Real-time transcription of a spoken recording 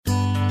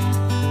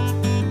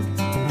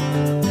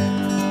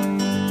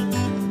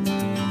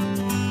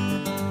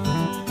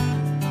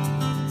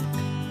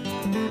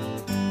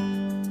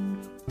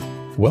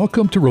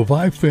Welcome to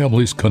Revive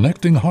Families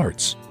Connecting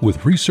Hearts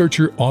with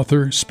researcher,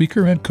 author,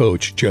 speaker, and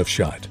coach Jeff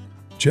Schott.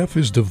 Jeff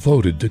is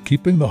devoted to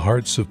keeping the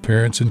hearts of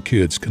parents and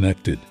kids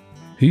connected.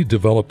 He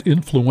developed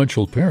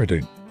Influential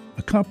Parenting,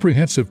 a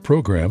comprehensive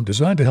program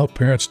designed to help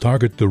parents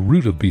target the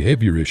root of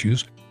behavior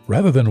issues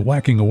rather than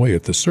whacking away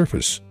at the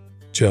surface.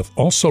 Jeff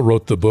also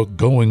wrote the book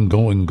Going,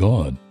 Going,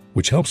 Gone,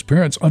 which helps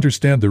parents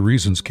understand the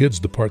reasons kids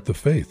depart the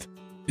faith.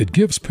 It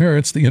gives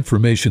parents the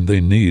information they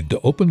need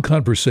to open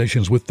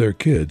conversations with their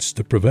kids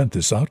to prevent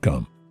this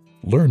outcome.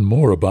 Learn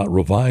more about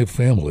Revive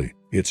Family,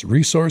 its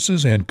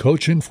resources and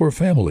coaching for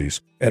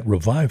families at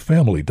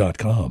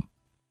revivefamily.com.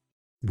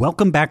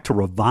 Welcome back to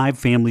Revive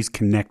Families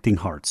Connecting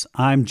Hearts.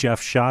 I'm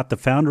Jeff Schott, the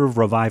founder of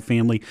Revive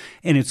Family,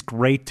 and it's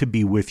great to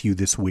be with you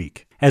this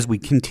week as we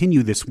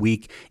continue this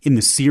week in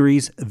the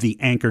series, The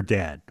Anchor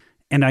Dad.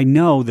 And I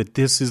know that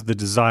this is the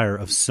desire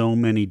of so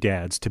many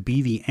dads, to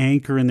be the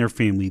anchor in their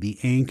family, the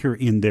anchor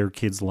in their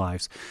kids'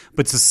 lives.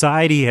 But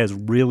society has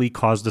really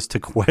caused us to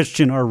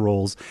question our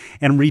roles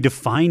and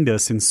redefined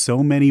us in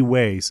so many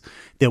ways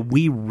that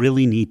we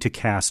really need to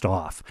cast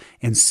off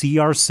and see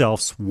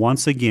ourselves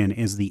once again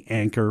as the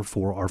anchor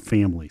for our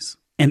families.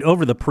 And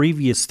over the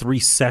previous 3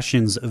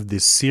 sessions of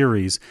this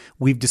series,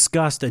 we've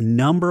discussed a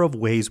number of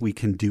ways we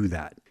can do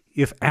that.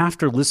 If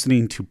after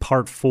listening to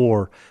part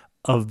 4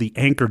 of The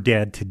Anchor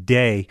Dad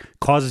today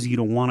causes you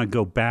to want to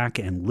go back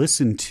and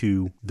listen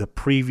to the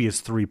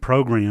previous 3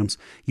 programs,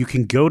 you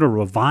can go to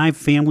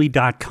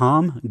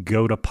revivefamily.com,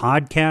 go to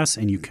podcasts,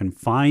 and you can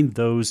find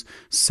those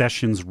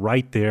sessions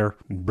right there,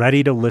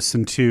 ready to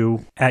listen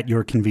to at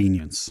your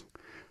convenience.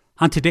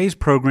 On today's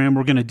program,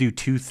 we're going to do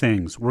 2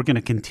 things. We're going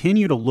to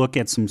continue to look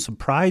at some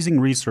surprising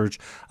research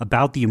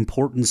about the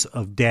importance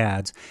of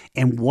dads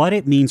and what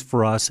it means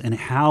for us and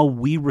how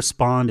we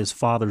respond as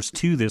fathers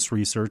to this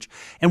research.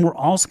 And we're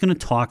also going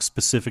to talk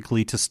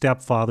specifically to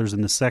stepfathers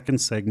in the second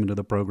segment of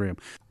the program.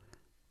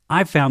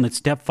 I've found that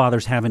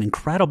stepfathers have an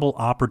incredible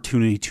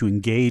opportunity to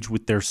engage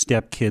with their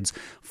stepkids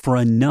for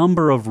a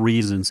number of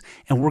reasons,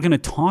 and we're going to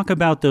talk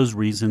about those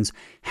reasons,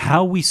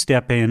 how we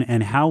step in,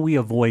 and how we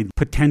avoid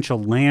potential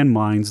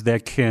landmines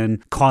that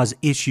can cause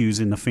issues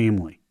in the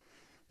family.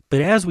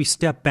 But as we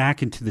step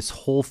back into this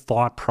whole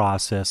thought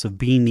process of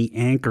being the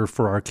anchor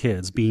for our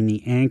kids, being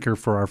the anchor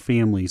for our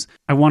families,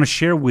 I want to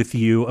share with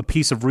you a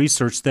piece of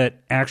research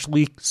that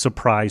actually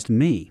surprised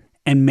me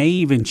and may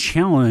even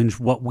challenge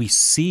what we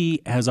see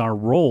as our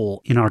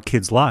role in our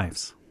kids'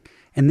 lives.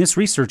 And this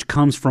research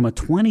comes from a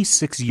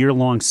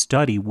 26-year-long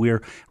study where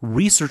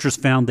researchers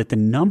found that the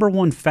number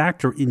one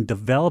factor in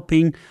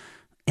developing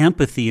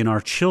empathy in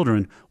our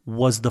children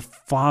was the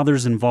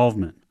father's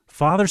involvement.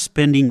 Fathers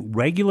spending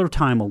regular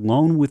time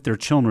alone with their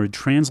children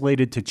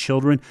translated to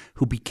children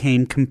who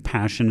became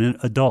compassionate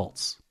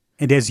adults.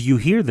 And as you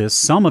hear this,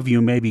 some of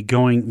you may be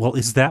going, well,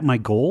 is that my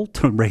goal,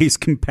 to raise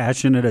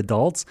compassionate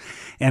adults?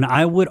 And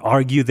I would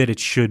argue that it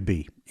should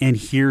be. And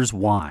here's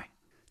why.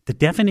 The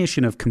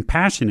definition of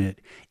compassionate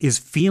is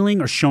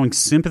feeling or showing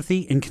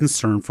sympathy and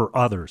concern for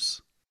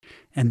others.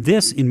 And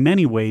this, in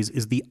many ways,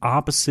 is the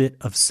opposite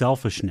of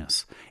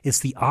selfishness. It's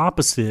the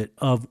opposite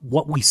of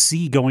what we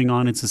see going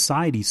on in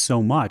society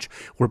so much,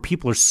 where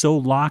people are so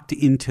locked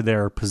into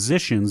their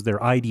positions,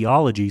 their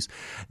ideologies,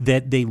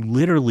 that they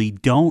literally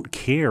don't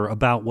care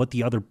about what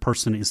the other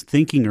person is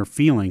thinking or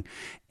feeling.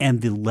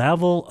 And the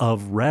level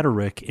of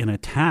rhetoric and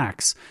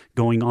attacks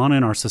going on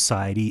in our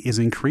society is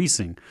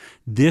increasing.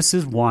 This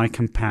is why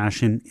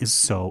compassion is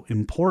so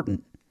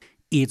important.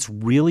 It's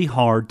really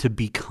hard to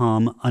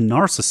become a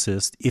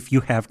narcissist if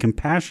you have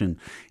compassion,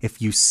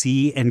 if you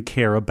see and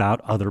care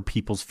about other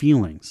people's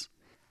feelings.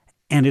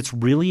 And it's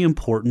really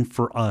important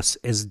for us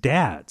as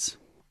dads.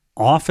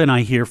 Often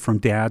I hear from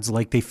dads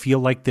like they feel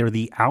like they're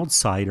the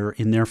outsider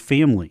in their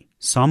family.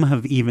 Some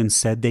have even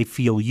said they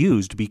feel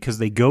used because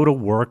they go to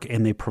work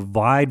and they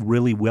provide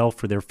really well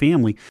for their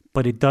family,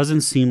 but it doesn't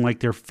seem like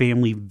their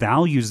family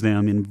values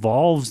them,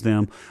 involves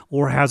them,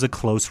 or has a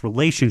close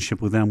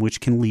relationship with them,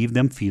 which can leave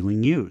them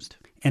feeling used.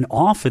 And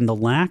often the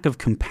lack of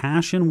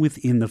compassion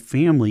within the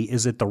family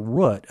is at the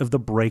root of the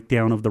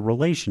breakdown of the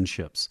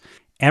relationships.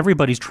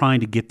 Everybody's trying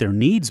to get their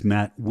needs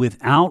met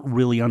without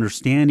really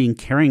understanding,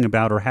 caring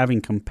about, or having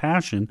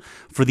compassion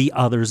for the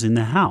others in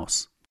the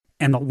house.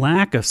 And the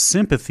lack of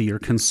sympathy or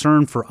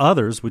concern for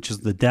others, which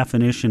is the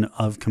definition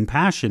of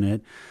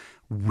compassionate,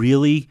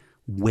 really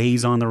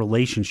weighs on the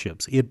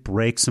relationships. It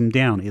breaks them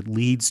down. It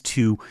leads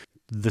to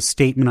the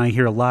statement I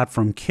hear a lot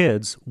from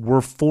kids, we're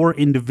 4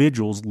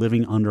 individuals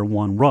living under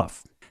one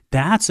roof.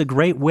 That's a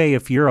great way,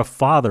 if you're a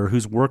father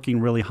who's working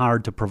really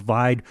hard to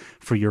provide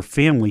for your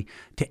family,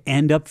 to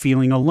end up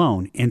feeling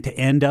alone and to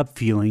end up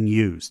feeling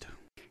used.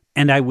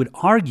 And I would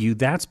argue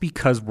that's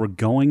because we're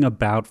going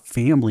about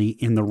family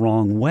in the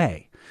wrong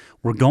way.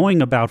 We're going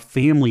about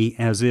family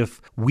as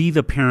if we,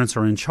 the parents,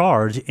 are in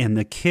charge and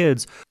the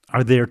kids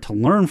are there to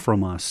learn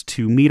from us,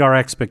 to meet our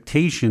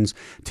expectations,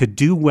 to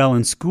do well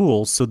in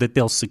school so that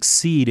they'll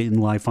succeed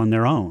in life on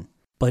their own.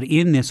 But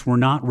in this, we're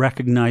not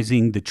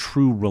recognizing the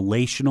true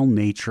relational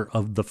nature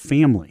of the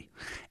family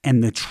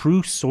and the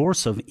true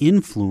source of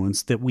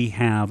influence that we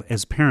have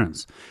as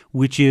parents,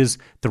 which is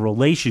the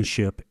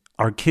relationship,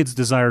 our kids'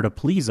 desire to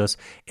please us,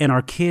 and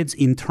our kids'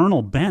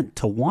 internal bent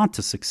to want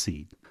to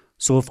succeed.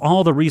 So if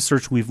all the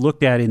research we've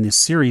looked at in this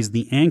series,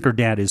 the anchor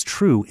dad, is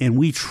true, and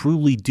we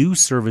truly do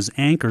serve as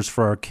anchors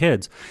for our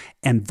kids,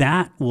 and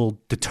that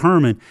will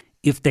determine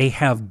if they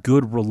have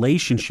good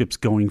relationships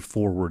going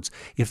forwards,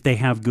 if they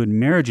have good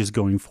marriages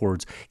going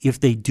forwards, if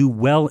they do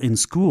well in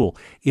school,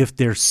 if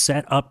they're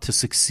set up to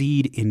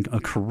succeed in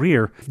a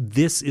career,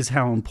 this is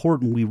how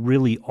important we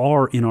really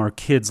are in our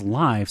kids'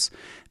 lives,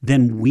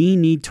 then we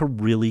need to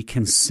really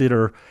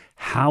consider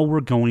how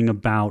we're going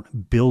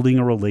about building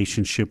a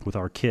relationship with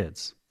our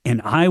kids. And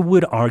I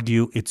would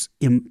argue it's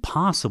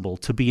impossible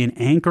to be an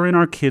anchor in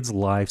our kids'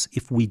 lives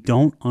if we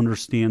don't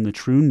understand the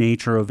true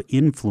nature of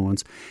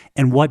influence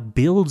and what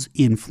builds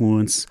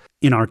influence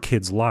in our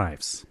kids'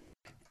 lives.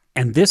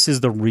 And this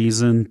is the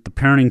reason the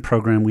parenting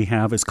program we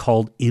have is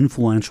called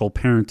Influential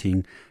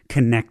Parenting,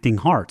 Connecting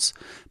Hearts.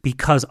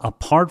 Because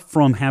apart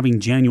from having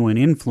genuine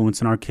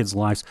influence in our kids'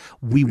 lives,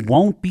 we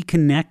won't be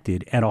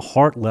connected at a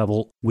heart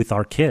level with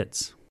our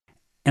kids.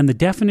 And the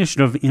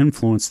definition of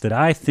influence that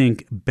I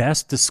think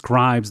best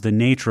describes the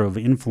nature of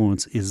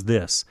influence is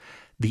this: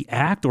 the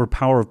act or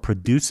power of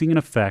producing an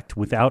effect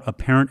without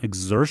apparent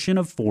exertion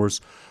of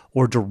force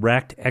or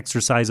direct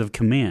exercise of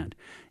command.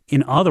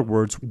 In other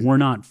words, we're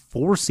not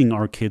forcing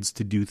our kids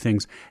to do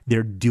things.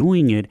 They're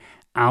doing it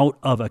out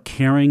of a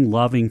caring,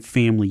 loving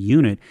family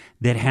unit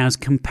that has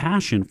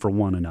compassion for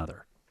one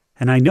another.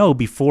 And I know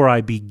before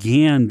I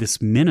began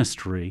this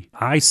ministry,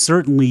 I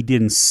certainly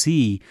didn't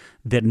see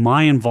that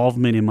my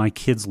involvement in my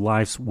kids'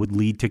 lives would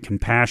lead to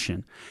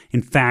compassion.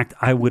 In fact,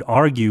 I would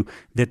argue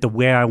that the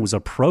way I was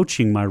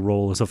approaching my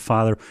role as a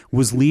father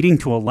was leading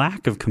to a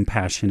lack of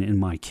compassion in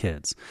my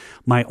kids.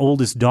 My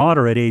oldest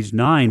daughter at age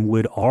 9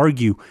 would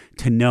argue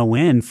to no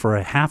end for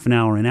a half an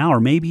hour,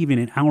 maybe even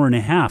an hour and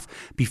a half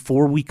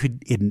before we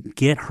could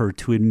get her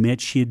to admit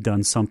she had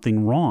done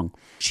something wrong.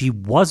 She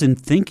wasn't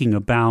thinking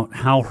about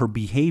how her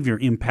behavior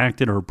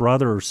impacted her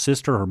brother or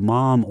sister, her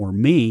mom or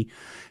me.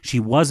 She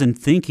wasn't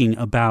thinking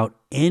about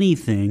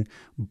anything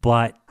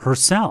but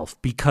herself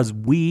because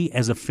we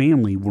as a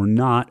family were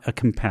not a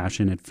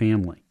compassionate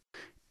family.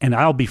 And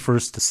I'll be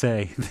first to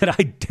say that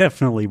I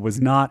definitely was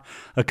not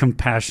a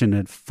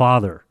compassionate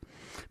father.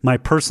 My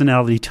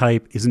personality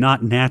type is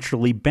not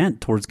naturally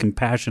bent towards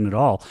compassion at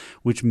all,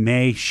 which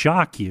may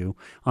shock you.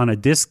 On a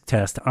DISC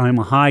test, I'm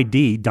a high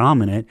D,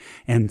 dominant,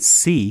 and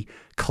C,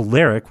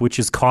 choleric, which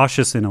is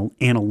cautious and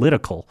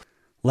analytical.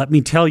 Let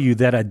me tell you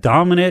that a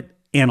dominant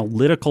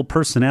analytical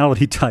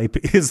personality type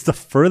is the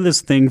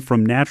furthest thing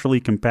from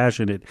naturally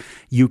compassionate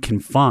you can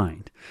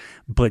find.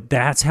 But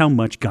that's how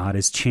much God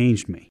has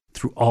changed me.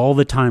 Through all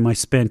the time I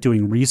spent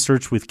doing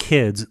research with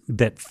kids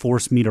that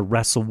forced me to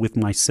wrestle with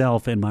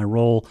myself and my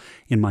role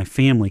in my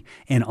family,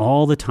 and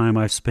all the time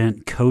I've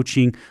spent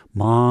coaching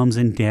moms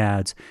and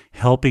dads,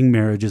 helping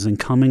marriages, and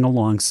coming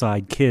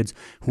alongside kids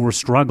who are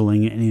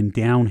struggling and in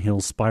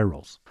downhill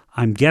spirals.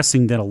 I'm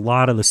guessing that a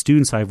lot of the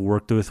students I've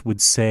worked with would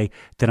say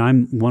that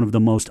I'm one of the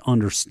most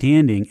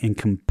understanding and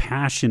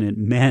compassionate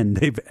men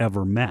they've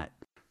ever met.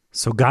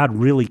 So God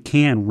really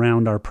can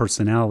round our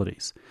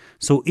personalities.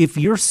 So if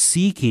you're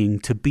seeking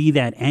to be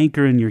that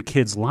anchor in your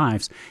kids'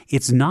 lives,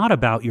 it's not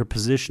about your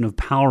position of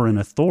power and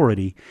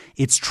authority.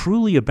 It's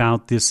truly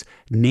about this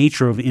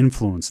nature of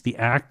influence, the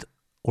act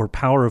or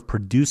power of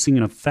producing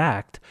an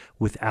effect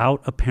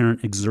without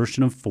apparent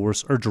exertion of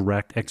force or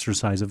direct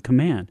exercise of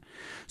command.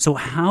 So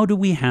how do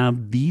we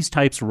have these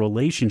types of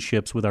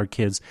relationships with our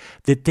kids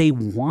that they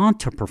want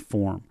to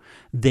perform?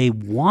 They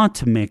want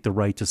to make the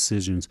right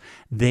decisions.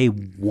 They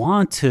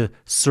want to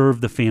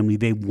serve the family.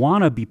 They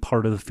want to be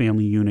part of the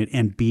family unit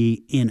and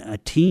be in a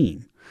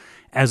team,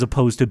 as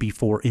opposed to be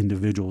 4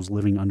 individuals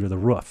living under the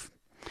roof.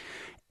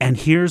 And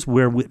here's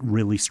where it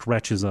really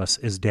stretches us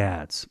as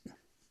dads.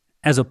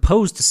 As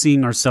opposed to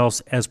seeing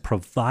ourselves as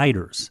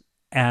providers,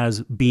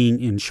 as being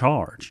in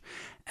charge,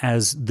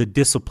 as the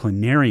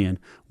disciplinarian,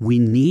 we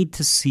need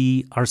to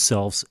see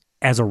ourselves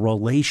as a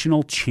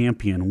relational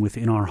champion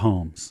within our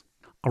homes.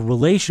 A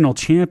relational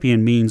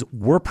champion means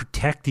we're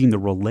protecting the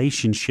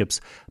relationships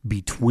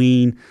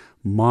between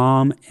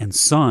mom and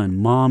son,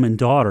 mom and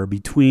daughter,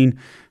 between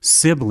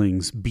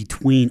siblings,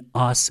 between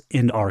us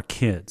and our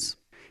kids.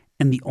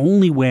 And the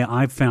only way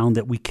I've found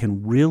that we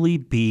can really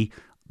be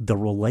the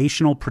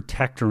relational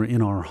protector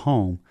in our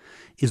home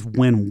is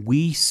when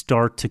we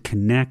start to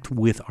connect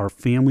with our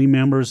family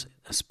members,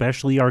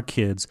 especially our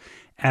kids,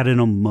 at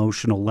an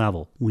emotional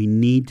level. We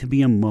need to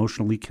be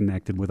emotionally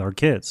connected with our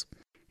kids.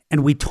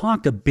 And we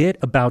talked a bit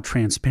about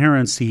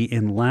transparency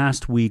in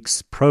last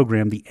week's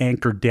program, the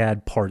Anchor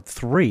Dad Part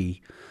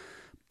 3,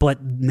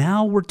 but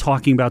now we're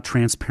talking about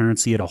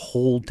transparency at a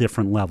whole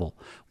different level.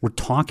 We're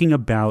talking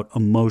about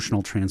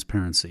emotional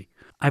transparency.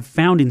 I've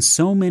found in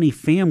so many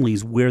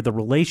families where the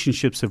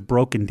relationships have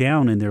broken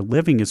down and they're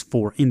living as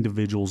 4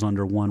 individuals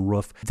under one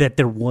roof, that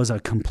there was a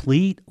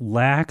complete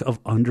lack of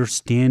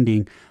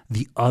understanding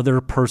the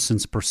other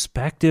person's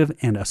perspective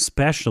and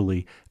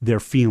especially their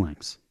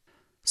feelings.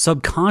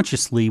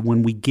 Subconsciously,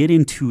 when we get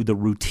into the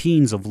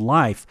routines of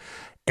life,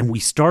 and we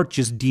start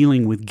just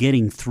dealing with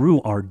getting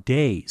through our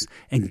days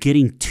and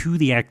getting to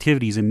the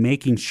activities and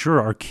making sure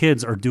our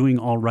kids are doing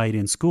all right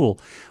in school,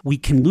 we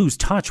can lose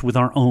touch with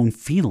our own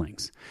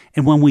feelings.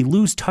 And when we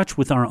lose touch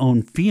with our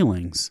own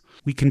feelings,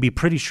 we can be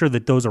pretty sure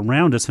that those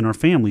around us and our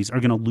families are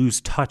going to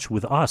lose touch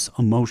with us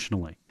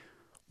emotionally.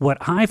 What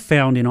I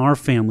found in our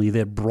family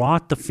that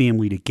brought the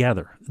family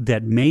together,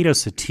 that made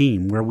us a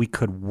team where we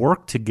could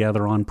work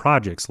together on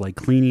projects like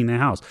cleaning the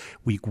house.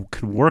 We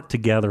could work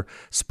together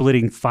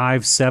splitting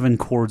 5-7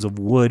 cords of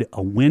wood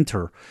a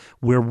winter,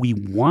 where we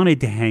wanted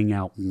to hang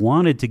out,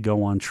 wanted to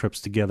go on trips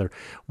together,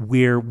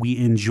 where we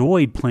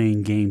enjoyed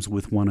playing games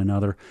with one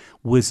another,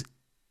 was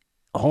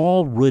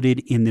all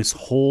rooted in this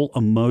whole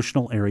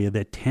emotional area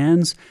that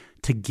tends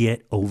to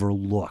get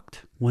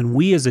overlooked. When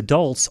we as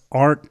adults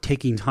aren't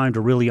taking time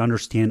to really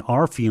understand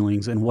our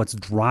feelings and what's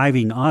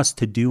driving us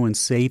to do and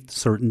say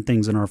certain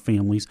things in our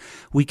families,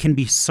 we can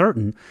be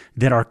certain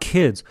that our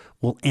kids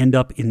will end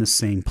up in the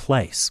same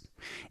place.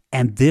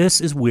 And this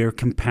is where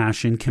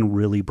compassion can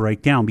really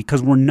break down,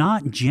 because we're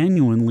not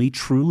genuinely,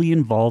 truly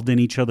involved in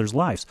each other's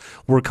lives.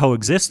 We're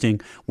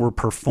coexisting, we're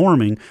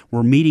performing,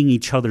 we're meeting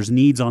each other's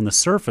needs on the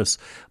surface,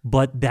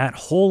 but that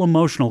whole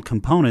emotional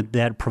component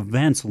that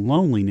prevents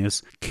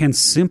loneliness can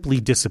simply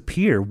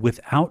disappear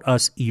without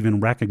us even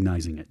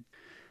recognizing it.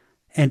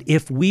 And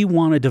if we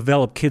want to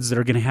develop kids that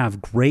are going to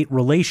have great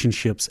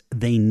relationships,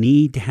 they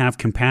need to have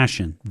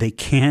compassion. They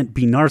can't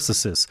be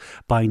narcissists.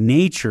 By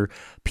nature,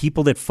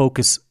 people that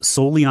focus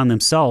solely on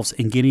themselves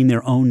and getting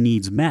their own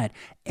needs met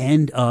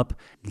end up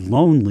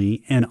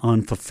lonely and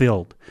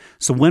unfulfilled.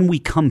 So when we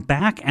come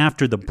back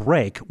after the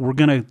break, we're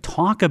going to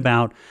talk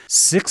about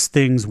 6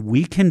 things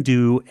we can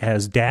do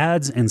as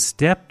dads and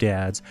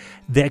stepdads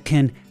that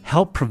can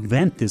help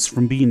prevent this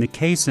from being the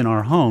case in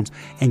our homes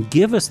and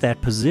give us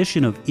that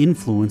position of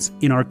influence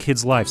in our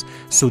kids' lives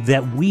so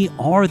that we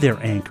are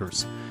their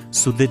anchors,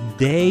 so that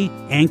they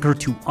anchor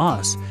to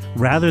us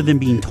rather than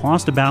being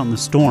tossed about in the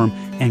storm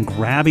and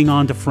grabbing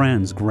onto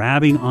friends,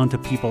 grabbing onto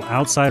people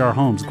outside our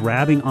homes,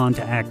 grabbing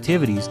onto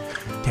activities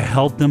to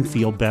help them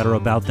feel better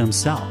about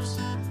themselves.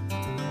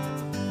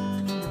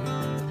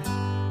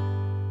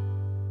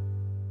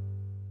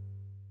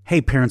 Hey,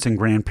 parents and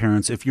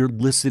grandparents, if you're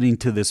listening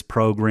to this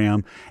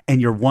program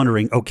and you're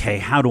wondering, okay,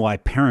 how do I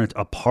parent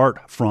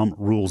apart from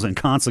rules and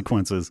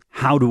consequences?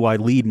 How do I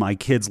lead my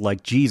kids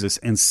like Jesus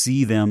and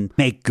see them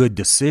make good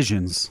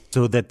decisions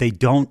so that they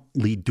don't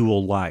lead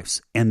dual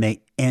lives and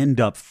they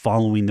end up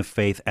following the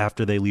faith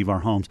after they leave our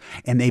homes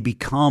and they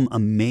become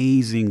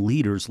amazing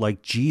leaders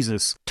like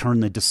Jesus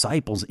turned the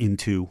disciples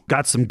into?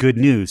 Got some good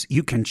news.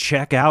 You can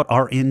check out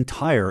our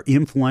entire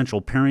Influential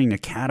Parenting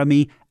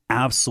Academy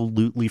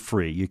absolutely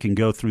free. You can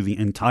go through the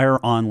entire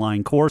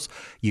online course.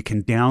 You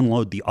can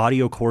download the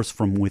audio course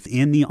from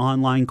within the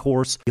online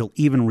course. You'll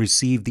even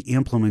receive the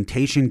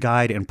implementation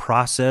guide and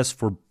process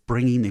for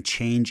bringing the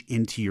change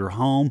into your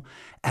home,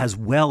 as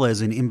well as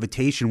an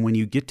invitation when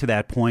you get to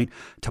that point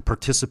to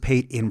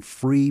participate in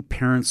free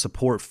parent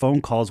support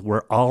phone calls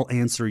where I'll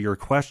answer your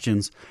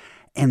questions.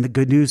 And the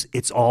good news,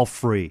 it's all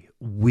free.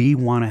 We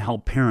want to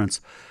help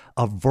parents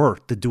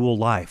avert the dual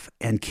life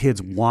and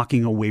kids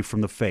walking away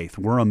from the faith.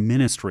 We're a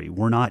ministry.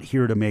 We're not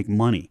here to make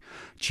money.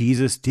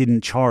 Jesus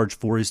didn't charge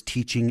for his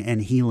teaching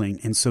and healing,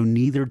 and so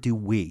neither do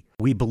we.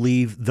 We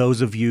believe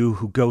those of you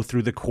who go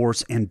through the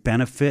course and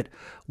benefit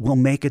will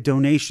make a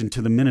donation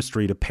to the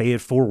ministry to pay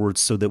it forward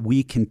so that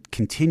we can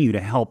continue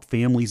to help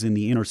families in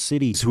the inner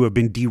cities who have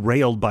been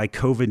derailed by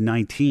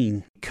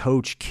COVID-19,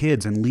 coach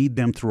kids and lead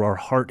them through our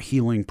heart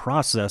healing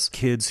process.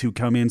 Kids who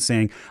come in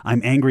saying,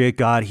 I'm angry at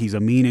God, he's a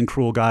mean and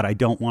cruel God, I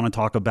don't want to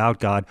talk about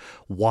God,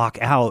 walk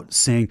out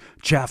saying,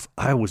 Jeff,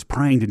 I was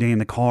praying today in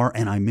the car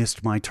and I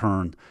missed my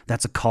turn.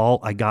 That's a call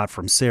I got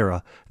from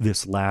Sarah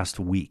this last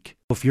week.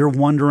 If you're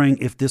wondering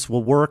if this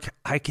will work,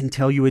 I can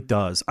tell you it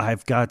does.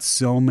 I've got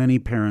so many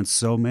parents,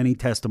 so many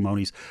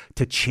testimonies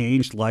to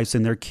change lives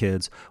in their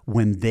kids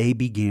when they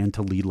began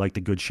to lead like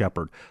the Good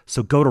Shepherd.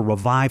 So go to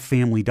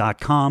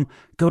revivefamily.com,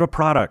 go to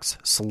products,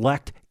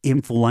 select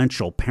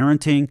Influential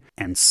Parenting,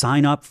 and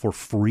sign up for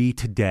free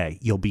today.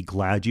 You'll be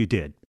glad you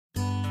did.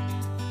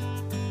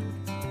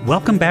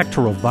 Welcome back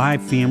to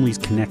Revive Families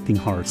Connecting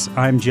Hearts.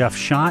 I'm Jeff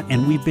Schott,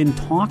 and we've been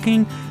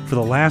talking for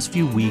the last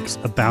few weeks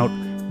about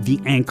the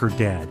anchor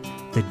dad,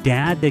 the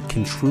dad that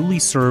can truly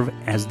serve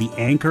as the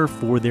anchor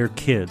for their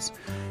kids,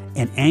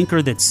 an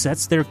anchor that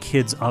sets their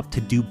kids up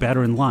to do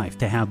better in life,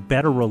 to have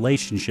better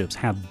relationships,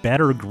 have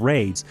better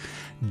grades,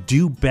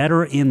 do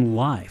better in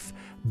life,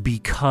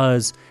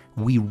 because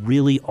we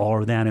really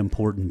are that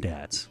important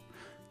dads.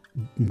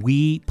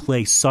 We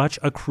play such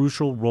a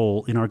crucial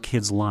role in our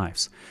kids'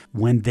 lives.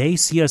 When they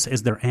see us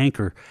as their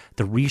anchor,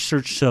 the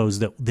research shows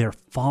that they're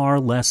far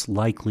less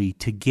likely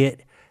to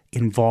get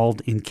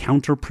involved in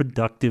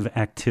counterproductive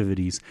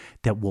activities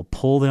that will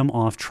pull them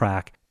off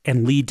track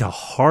and lead to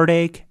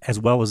heartache as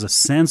well as a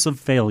sense of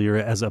failure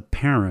as a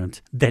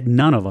parent that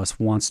none of us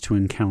wants to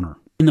encounter.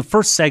 In the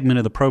first segment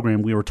of the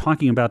program, we were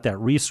talking about that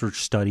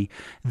research study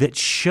that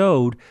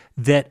showed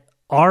that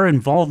our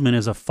involvement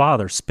as a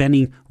father,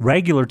 spending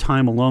regular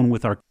time alone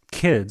with our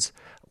kids,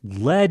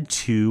 led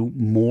to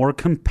more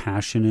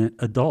compassionate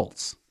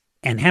adults.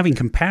 And having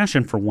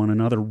compassion for one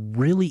another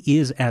really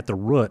is at the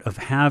root of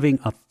having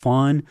a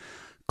fun,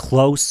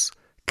 close,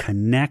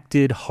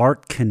 connected,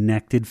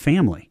 heart-connected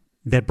family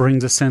that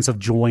brings a sense of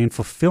joy and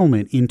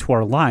fulfillment into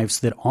our lives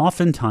that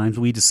oftentimes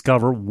we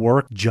discover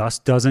work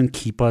just doesn't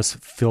keep us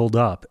filled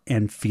up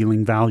and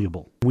feeling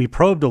valuable. We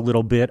probed a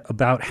little bit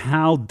about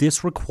how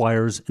this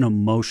requires an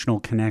emotional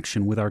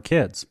connection with our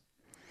kids.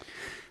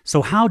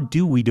 So how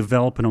do we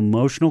develop an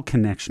emotional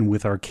connection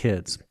with our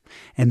kids?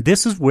 And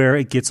this is where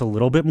it gets a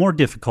little bit more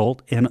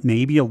difficult and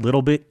maybe a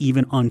little bit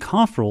even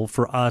uncomfortable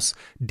for us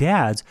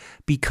dads,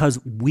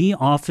 because we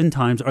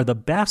oftentimes are the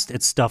best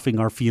at stuffing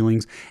our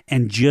feelings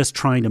and just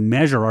trying to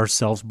measure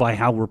ourselves by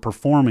how we're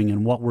performing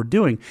and what we're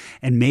doing,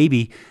 and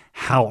maybe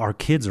how our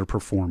kids are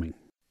performing.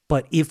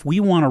 But if we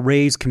want to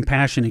raise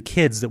compassionate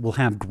kids that will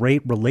have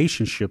great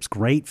relationships,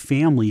 great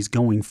families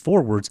going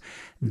forwards,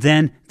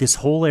 then this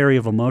whole area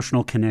of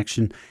emotional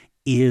connection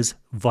is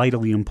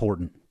vitally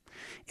important.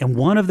 And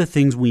one of the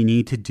things we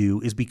need to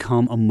do is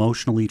become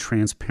emotionally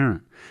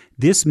transparent.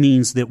 This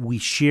means that we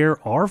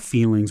share our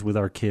feelings with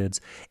our kids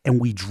and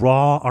we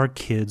draw our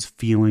kids'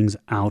 feelings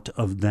out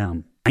of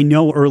them. I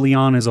know early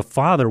on as a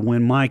father,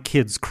 when my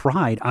kids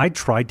cried, I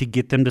tried to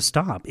get them to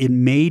stop. It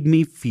made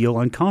me feel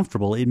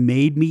uncomfortable. It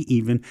made me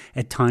even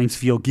at times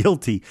feel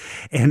guilty.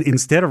 And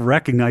instead of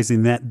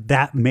recognizing that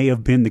that may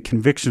have been the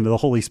conviction of the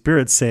Holy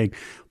Spirit saying,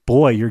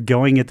 boy, you're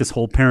going at this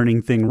whole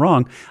parenting thing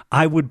wrong,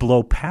 I would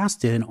blow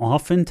past it and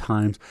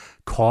oftentimes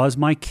cause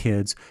my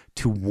kids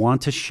to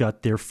want to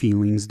shut their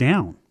feelings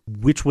down,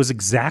 which was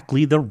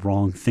exactly the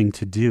wrong thing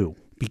to do.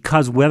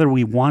 Because whether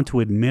we want to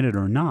admit it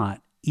or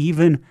not,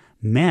 even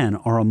men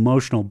are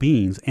emotional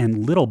beings,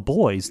 and little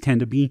boys tend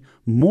to be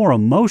more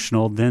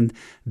emotional than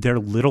their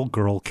little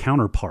girl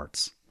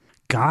counterparts.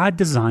 God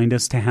designed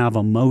us to have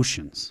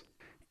emotions.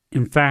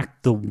 In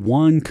fact, the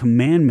one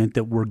commandment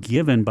that we're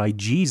given by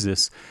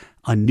Jesus,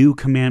 a new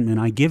commandment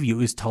I give you,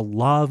 is to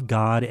love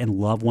God and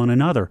love one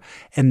another.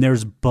 And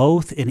there's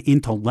both an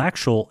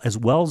intellectual as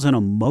well as an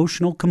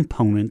emotional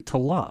component to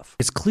love.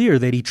 It's clear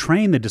that he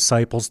trained the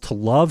disciples to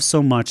love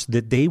so much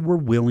that they were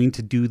willing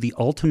to do the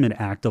ultimate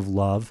act of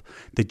love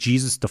that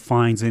Jesus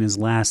defines in his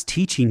last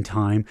teaching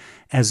time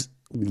as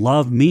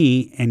love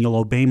me and you'll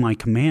obey my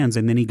commands.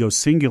 And then he goes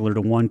singular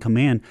to one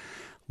command,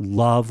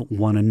 love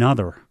one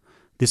another.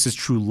 This is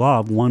true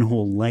love, one who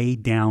will lay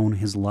down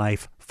his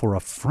life for a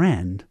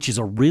friend, which is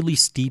a really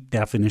steep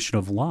definition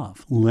of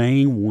love,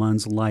 laying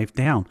one's life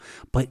down.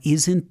 But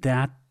isn't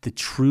that the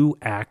true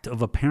act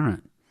of a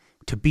parent?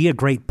 To be a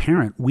great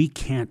parent, we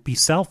can't be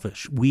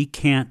selfish. We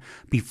can't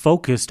be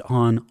focused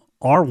on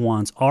our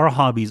wants, our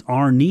hobbies,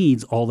 our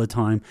needs all the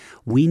time.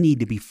 We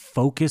need to be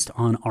focused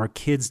on our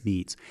kids'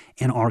 needs.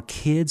 And our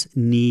kids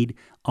need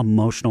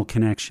emotional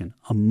connection,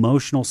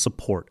 emotional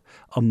support,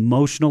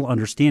 emotional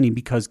understanding,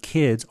 because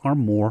kids are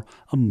more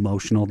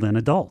emotional than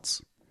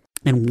adults.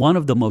 And one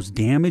of the most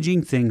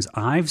damaging things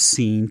I've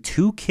seen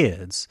to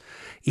kids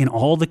in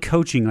all the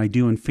coaching I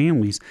do in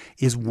families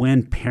is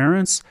when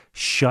parents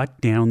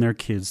shut down their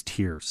kids'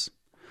 tears.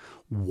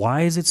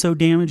 Why is it so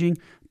damaging?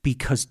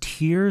 Because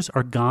tears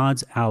are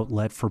God's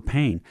outlet for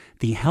pain,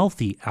 the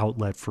healthy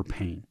outlet for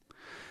pain.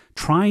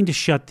 Trying to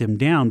shut them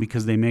down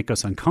because they make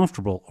us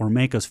uncomfortable or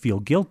make us feel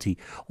guilty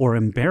or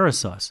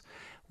embarrass us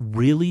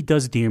really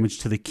does damage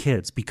to the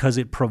kids, because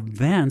it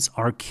prevents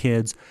our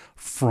kids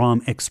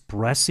from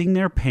expressing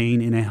their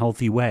pain in a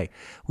healthy way,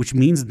 which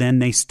means then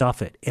they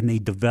stuff it and they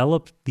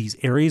develop these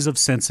areas of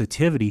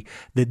sensitivity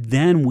that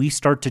then we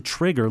start to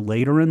trigger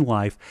later in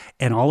life,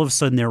 and all of a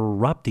sudden they're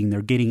erupting,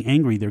 they're getting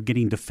angry, they're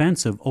getting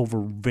defensive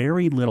over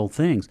very little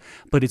things,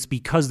 but it's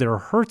because there are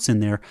hurts in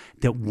there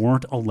that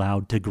weren't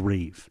allowed to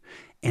grieve.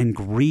 And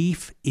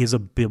grief is a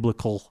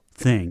biblical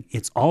thing.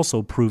 It's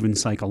also proven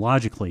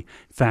psychologically.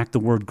 In fact, the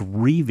word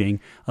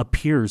grieving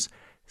appears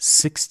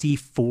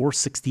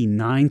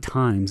 69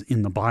 times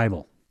in the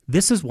Bible.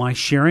 This is why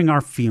sharing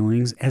our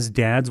feelings as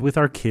dads with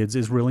our kids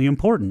is really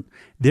important.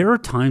 There are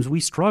times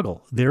we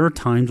struggle. There are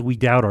times we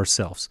doubt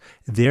ourselves.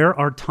 There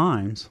are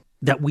times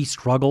that we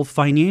struggle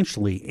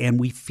financially and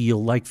we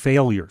feel like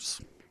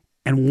failures.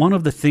 And one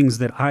of the things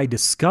that I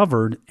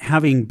discovered,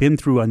 having been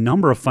through a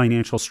number of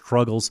financial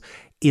struggles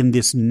in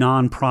this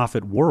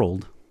nonprofit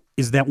world,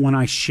 is that when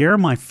I share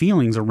my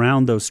feelings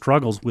around those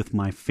struggles with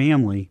my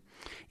family,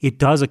 it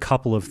does a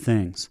couple of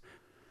things.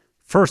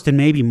 First, and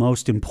maybe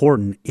most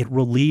important, it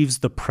relieves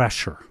the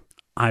pressure.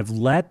 I've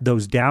let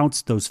those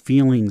doubts, those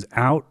feelings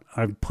out.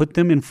 I've put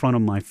them in front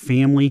of my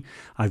family.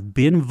 I've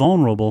been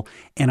vulnerable,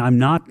 and I'm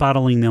not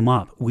bottling them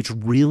up, which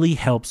really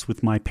helps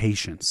with my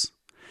patience.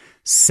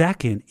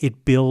 Second,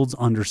 it builds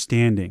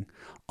understanding.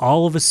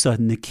 All of a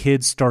sudden, the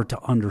kids start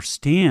to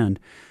understand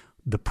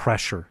the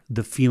pressure,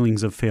 the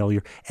feelings of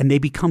failure, and they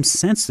become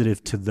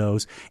sensitive to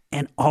those.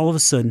 And all of a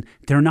sudden,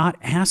 they're not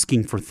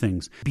asking for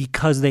things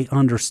because they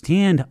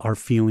understand our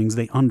feelings.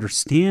 They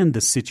understand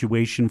the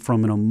situation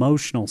from an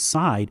emotional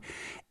side,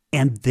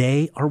 and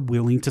they are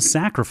willing to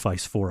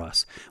sacrifice for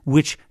us,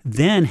 which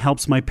then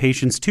helps my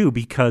patients too,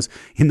 because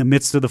in the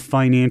midst of the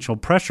financial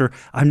pressure,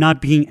 I'm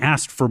not being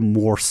asked for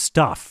more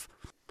stuff.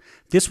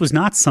 This was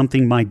not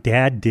something my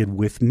dad did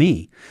with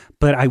me,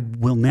 but I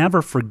will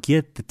never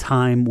forget the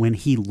time when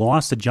he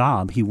lost a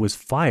job. He was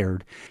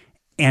fired,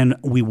 and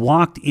we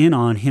walked in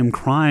on him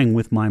crying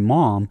with my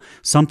mom,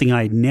 something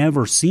I had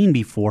never seen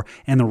before.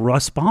 And the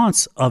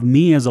response of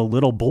me as a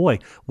little boy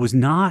was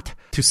not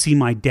to see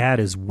my dad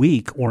as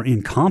weak or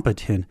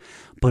incompetent,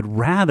 but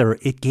rather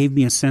it gave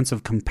me a sense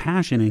of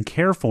compassion and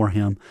care for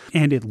him.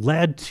 And it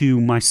led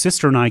to my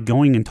sister and I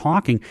going and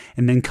talking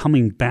and then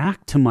coming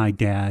back to my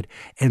dad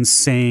and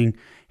saying,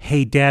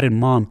 hey, Dad and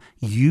Mom,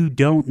 you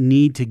don't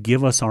need to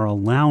give us our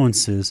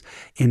allowances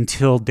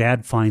until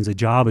Dad finds a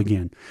job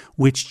again,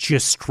 which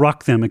just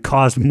struck them. It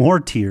caused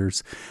more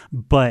tears,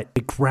 but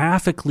it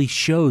graphically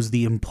shows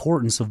the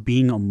importance of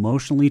being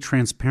emotionally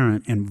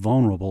transparent and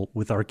vulnerable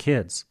with our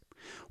kids.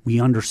 We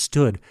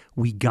understood,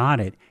 we got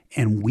it,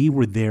 and we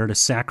were there to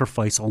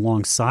sacrifice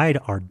alongside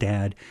our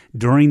dad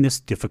during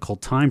this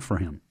difficult time for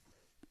him.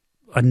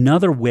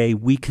 Another way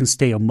we can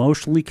stay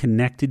emotionally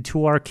connected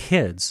to our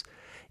kids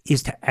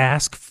is to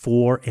ask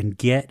for and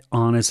get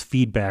honest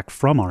feedback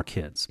from our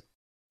kids.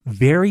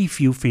 Very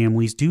few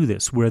families do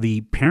this, where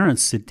the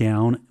parents sit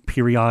down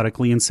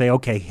periodically and say,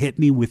 okay, hit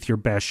me with your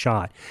best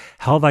shot.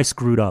 How have I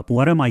screwed up?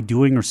 What am I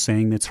doing or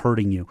saying that's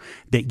hurting you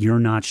that you're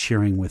not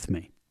sharing with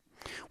me?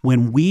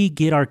 When we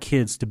get our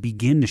kids to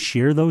begin to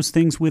share those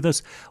things with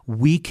us,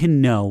 we can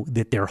know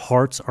that their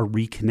hearts are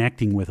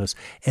reconnecting with us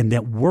and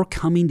that we're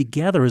coming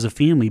together as a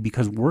family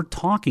because we're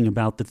talking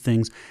about the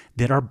things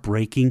that are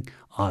breaking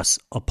us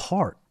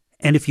apart.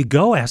 And if you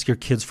go ask your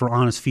kids for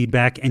honest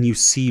feedback and you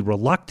see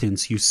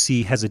reluctance, you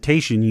see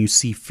hesitation, you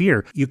see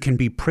fear, you can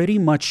be pretty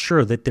much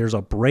sure that there's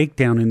a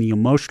breakdown in the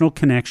emotional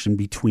connection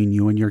between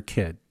you and your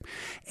kid.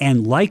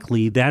 And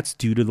likely that's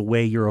due to the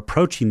way you're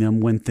approaching them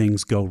when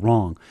things go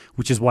wrong,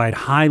 which is why I'd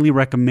highly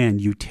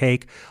recommend you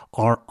take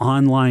our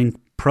online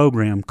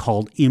program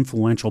called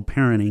Influential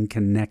Parenting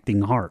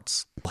Connecting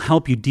Hearts. It'll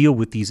help you deal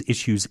with these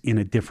issues in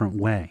a different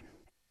way.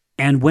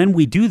 And when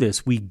we do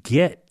this, we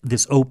get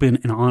this open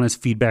and honest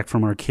feedback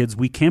from our kids.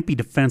 We can't be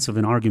defensive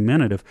and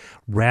argumentative.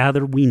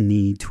 Rather, we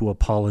need to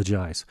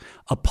apologize.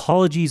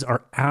 Apologies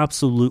are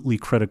absolutely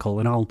critical.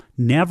 And I'll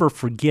never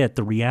forget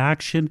the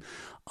reaction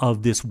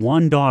of this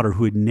one daughter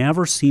who had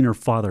never seen her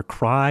father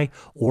cry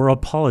or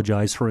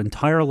apologize her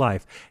entire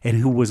life and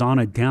who was on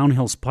a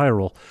downhill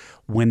spiral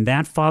when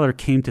that father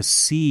came to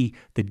see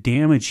the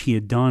damage he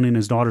had done in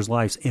his daughter's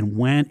life and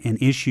went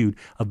and issued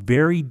a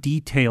very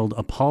detailed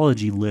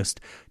apology list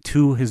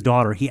to his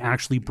daughter. He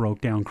actually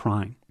broke down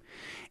crying.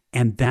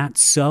 And that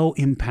so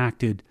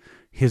impacted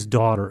his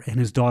daughter and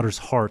his daughter's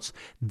hearts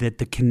that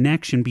the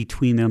connection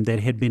between them that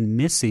had been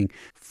missing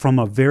from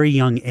a very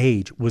young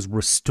age was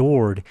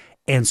restored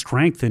and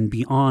strengthened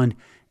beyond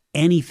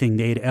anything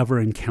they had ever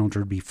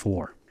encountered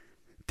before.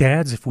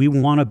 Dads, if we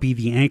want to be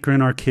the anchor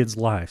in our kids'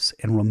 lives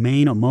and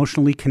remain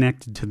emotionally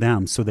connected to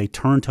them so they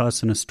turn to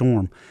us in a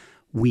storm,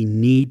 we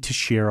need to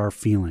share our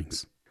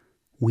feelings.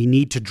 We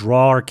need to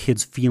draw our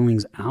kids'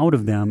 feelings out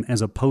of them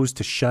as opposed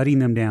to shutting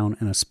them down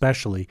and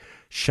especially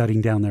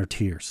shutting down their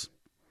tears.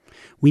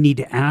 We need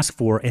to ask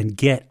for and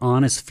get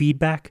honest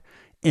feedback,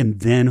 and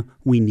then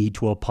we need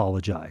to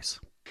apologize.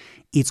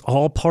 It's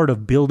all part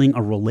of building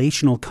a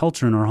relational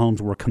culture in our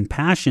homes where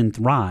compassion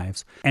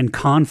thrives and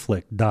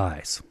conflict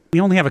dies. We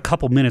only have a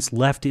couple minutes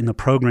left in the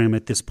program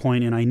at this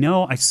point, and I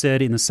know I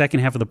said in the second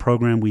half of the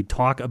program we'd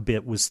talk a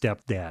bit with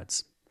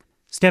stepdads.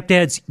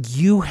 Stepdads,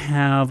 you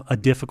have a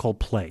difficult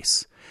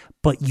place,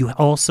 but you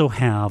also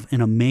have an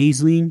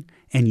amazing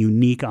and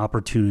unique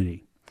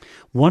opportunity.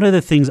 One of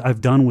the things I've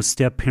done with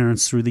step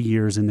parents through the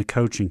years in the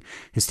coaching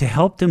is to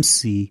help them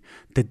see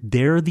that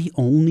they're the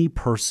only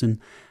person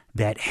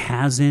that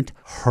hasn't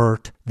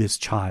hurt this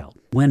child.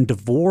 When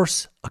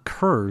divorce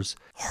occurs,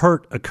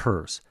 hurt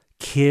occurs.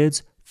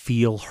 Kids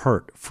feel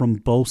hurt from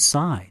both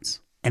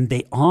sides, and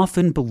they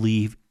often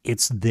believe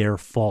it's their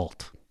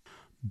fault.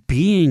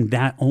 Being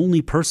that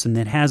only person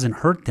that hasn't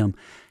hurt them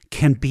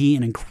can be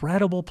an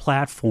incredible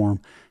platform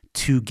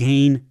to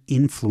gain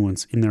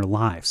influence in their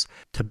lives,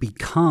 to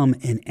become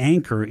an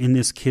anchor in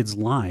this kid's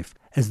life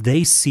as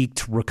they seek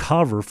to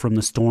recover from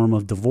the storm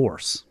of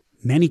divorce.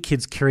 Many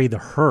kids carry the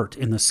hurt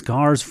and the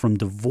scars from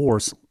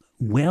divorce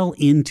well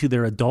into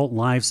their adult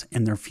lives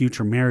and their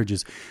future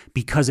marriages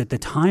because at the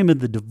time of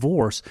the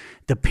divorce,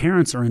 the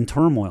parents are in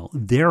turmoil.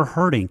 They're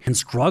hurting and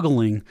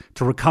struggling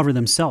to recover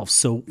themselves.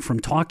 So from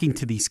talking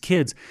to these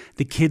kids,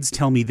 the kids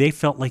tell me they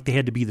felt like they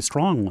had to be the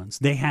strong ones.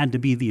 They had to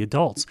be the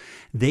adults.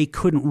 They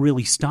couldn't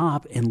really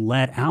stop and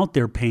let out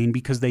their pain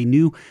because they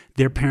knew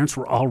their parents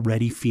were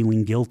already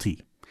feeling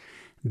guilty.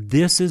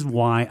 This is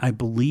why I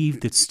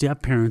believe that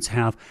step parents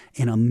have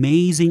an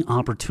amazing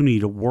opportunity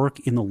to work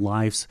in the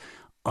lives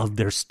of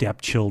their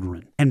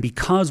stepchildren. And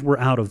because we're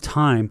out of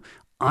time,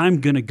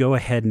 I'm going to go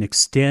ahead and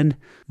extend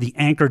the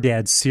Anchor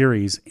Dad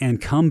series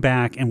and come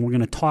back, and we're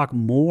going to talk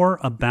more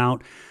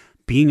about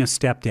being a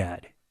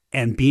stepdad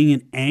and being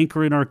an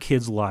anchor in our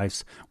kids'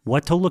 lives,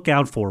 what to look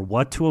out for,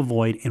 what to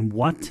avoid, and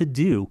what to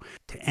do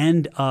to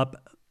end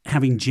up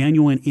having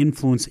genuine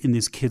influence in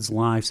these kids'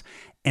 lives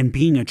and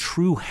being a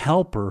true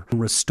helper,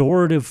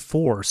 restorative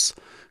force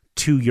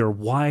to your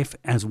wife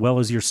as well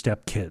as your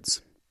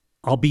stepkids.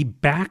 I'll be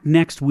back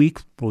next week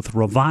with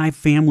Revive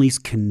Families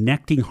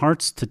Connecting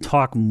Hearts to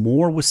talk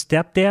more with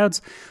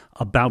stepdads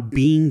about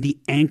being the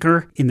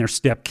anchor in their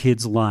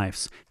stepkids'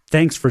 lives.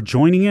 Thanks for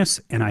joining us,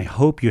 and I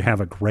hope you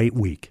have a great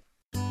week.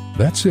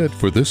 That's it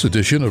for this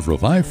edition of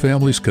Revive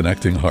Families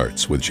Connecting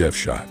Hearts with Jeff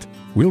Schott.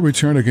 We'll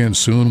return again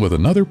soon with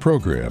another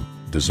program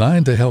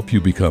designed to help you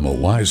become a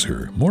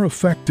wiser, more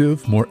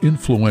effective, more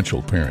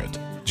influential parent.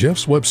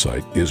 Jeff's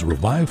website is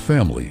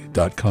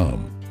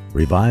revivefamily.com.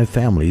 Revive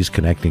Families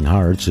Connecting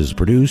Hearts is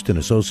produced in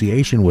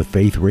association with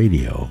Faith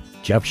Radio.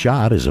 Jeff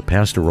Schott is a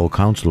pastoral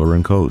counselor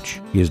and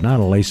coach. He is not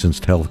a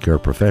licensed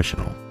healthcare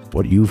professional.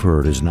 What you've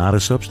heard is not a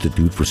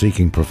substitute for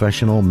seeking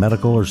professional,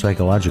 medical, or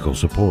psychological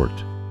support.